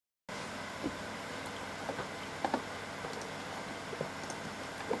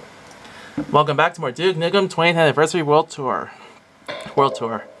Welcome back to more Duke Nukem 20th Anniversary World Tour.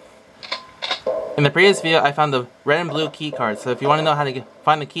 In the previous video, I found the red and blue key cards, so if you want to know how to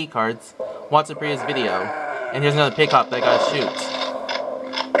find the key cards, watch the previous video. And here's another pickup that I gotta shoot.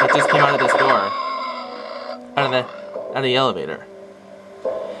 It just came out of this door. Out of the elevator.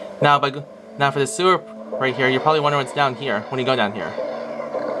 Now for the sewer right here, you're probably wondering what's down here when you go down here.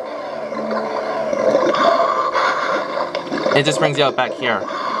 It just brings you out back here.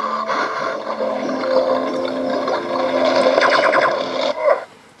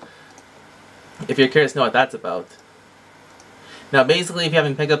 If you're curious to know what that's about. Now basically, if you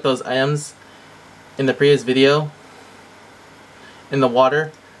haven't picked up those items in the previous video, in the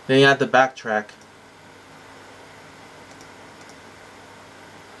water, then you have to backtrack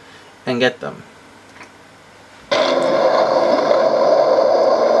and get them.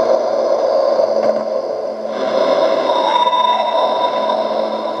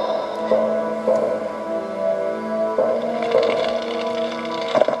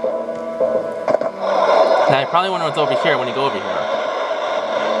 Now you probably wonder what's over here when you go over here.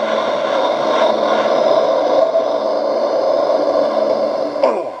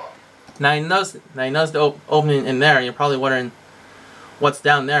 Now you notice the opening in there, and you're probably wondering what's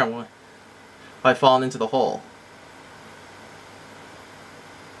down there by falling into the hole.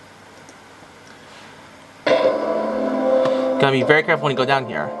 Gotta be very careful when you go down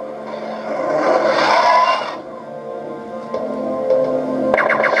here.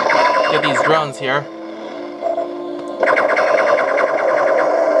 Get these drones here.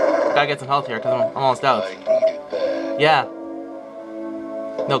 Gotta get some health here because I'm almost out. Yeah.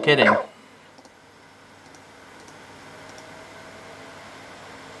 No kidding.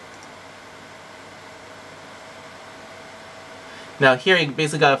 Now here you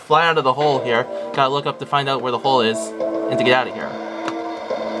basically gotta fly out of the hole here. Gotta look up to find out where the hole is and to get out of here.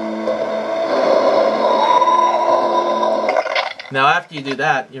 Now after you do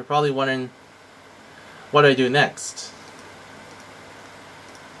that, you're probably wondering, what do I do next?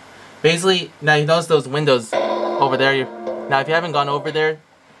 Basically, now you notice those windows over there. Now if you haven't gone over there,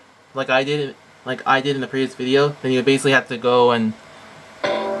 like I did in the previous video, then you basically have to go and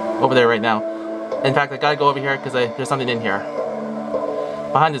over there right now. In fact, I gotta go over here because there's something in here.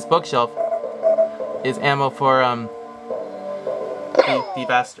 Behind this bookshelf is ammo for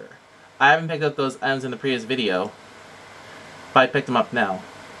Devastator. I haven't picked up those items in the previous video, but I picked them up now.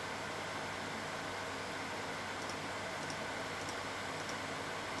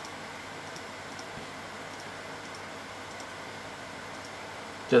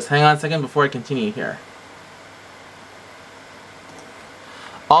 Just hang on a second before I continue here.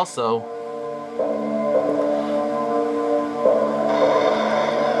 Also,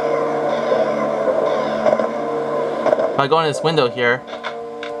 if I go in this window here,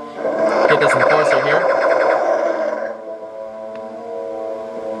 get this enforcer here.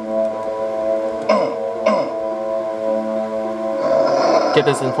 Get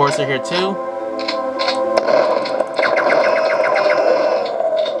this enforcer here too.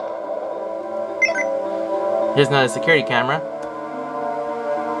 Here's another security camera.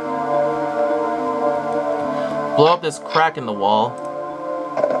 Blow up this crack in the wall.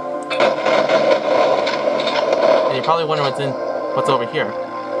 And you're probably wondering what's over here.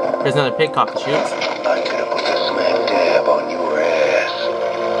 Here's another pig cop to shoot. I'm gonna put the smack dab on your ass.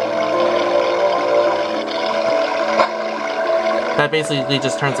 That basically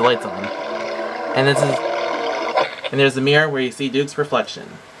just turns the lights on. And there's the mirror where you see Duke's reflection.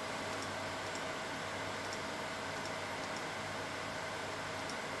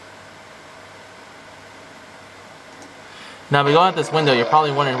 Now if we go out this window, you're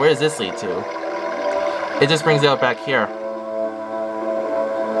probably wondering, where does this lead to? It just brings you out back here.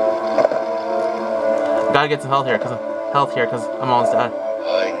 Gotta get some health here because I'm almost out.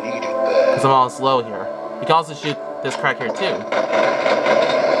 I needed that. Because I'm almost low here. You can also shoot this crack here too.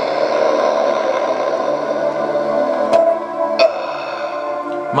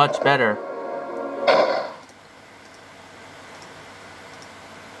 Much better.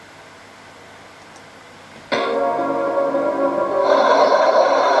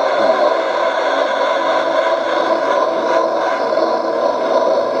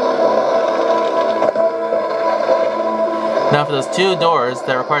 Now for those two doors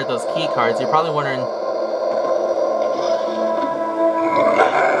that require those key cards, you're probably wondering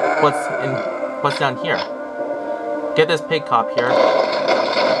what's down here. Get this pig cop here.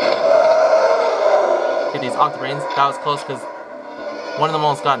 Get these octobrains. That was close because one of them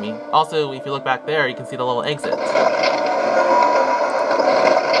almost got me. Also, if you look back there, you can see the little exit.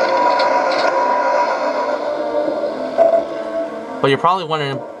 But you're probably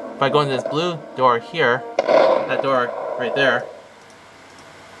wondering if I go into this blue door here, that door right there,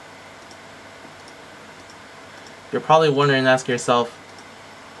 you're probably wondering and asking yourself,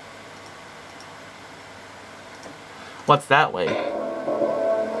 what's that way?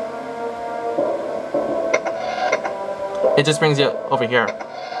 It just brings you over here.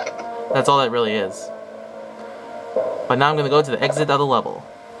 That's all that really is. But now I'm going to go to the exit of the level.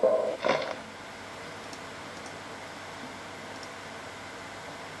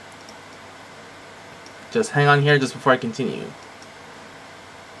 Just hang on here just before I continue.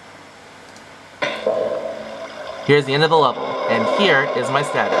 Here's the end of the level, and here is my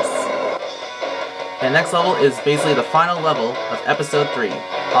status. The next level is basically the final level of episode 3.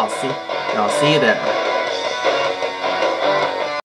 I'll see you there.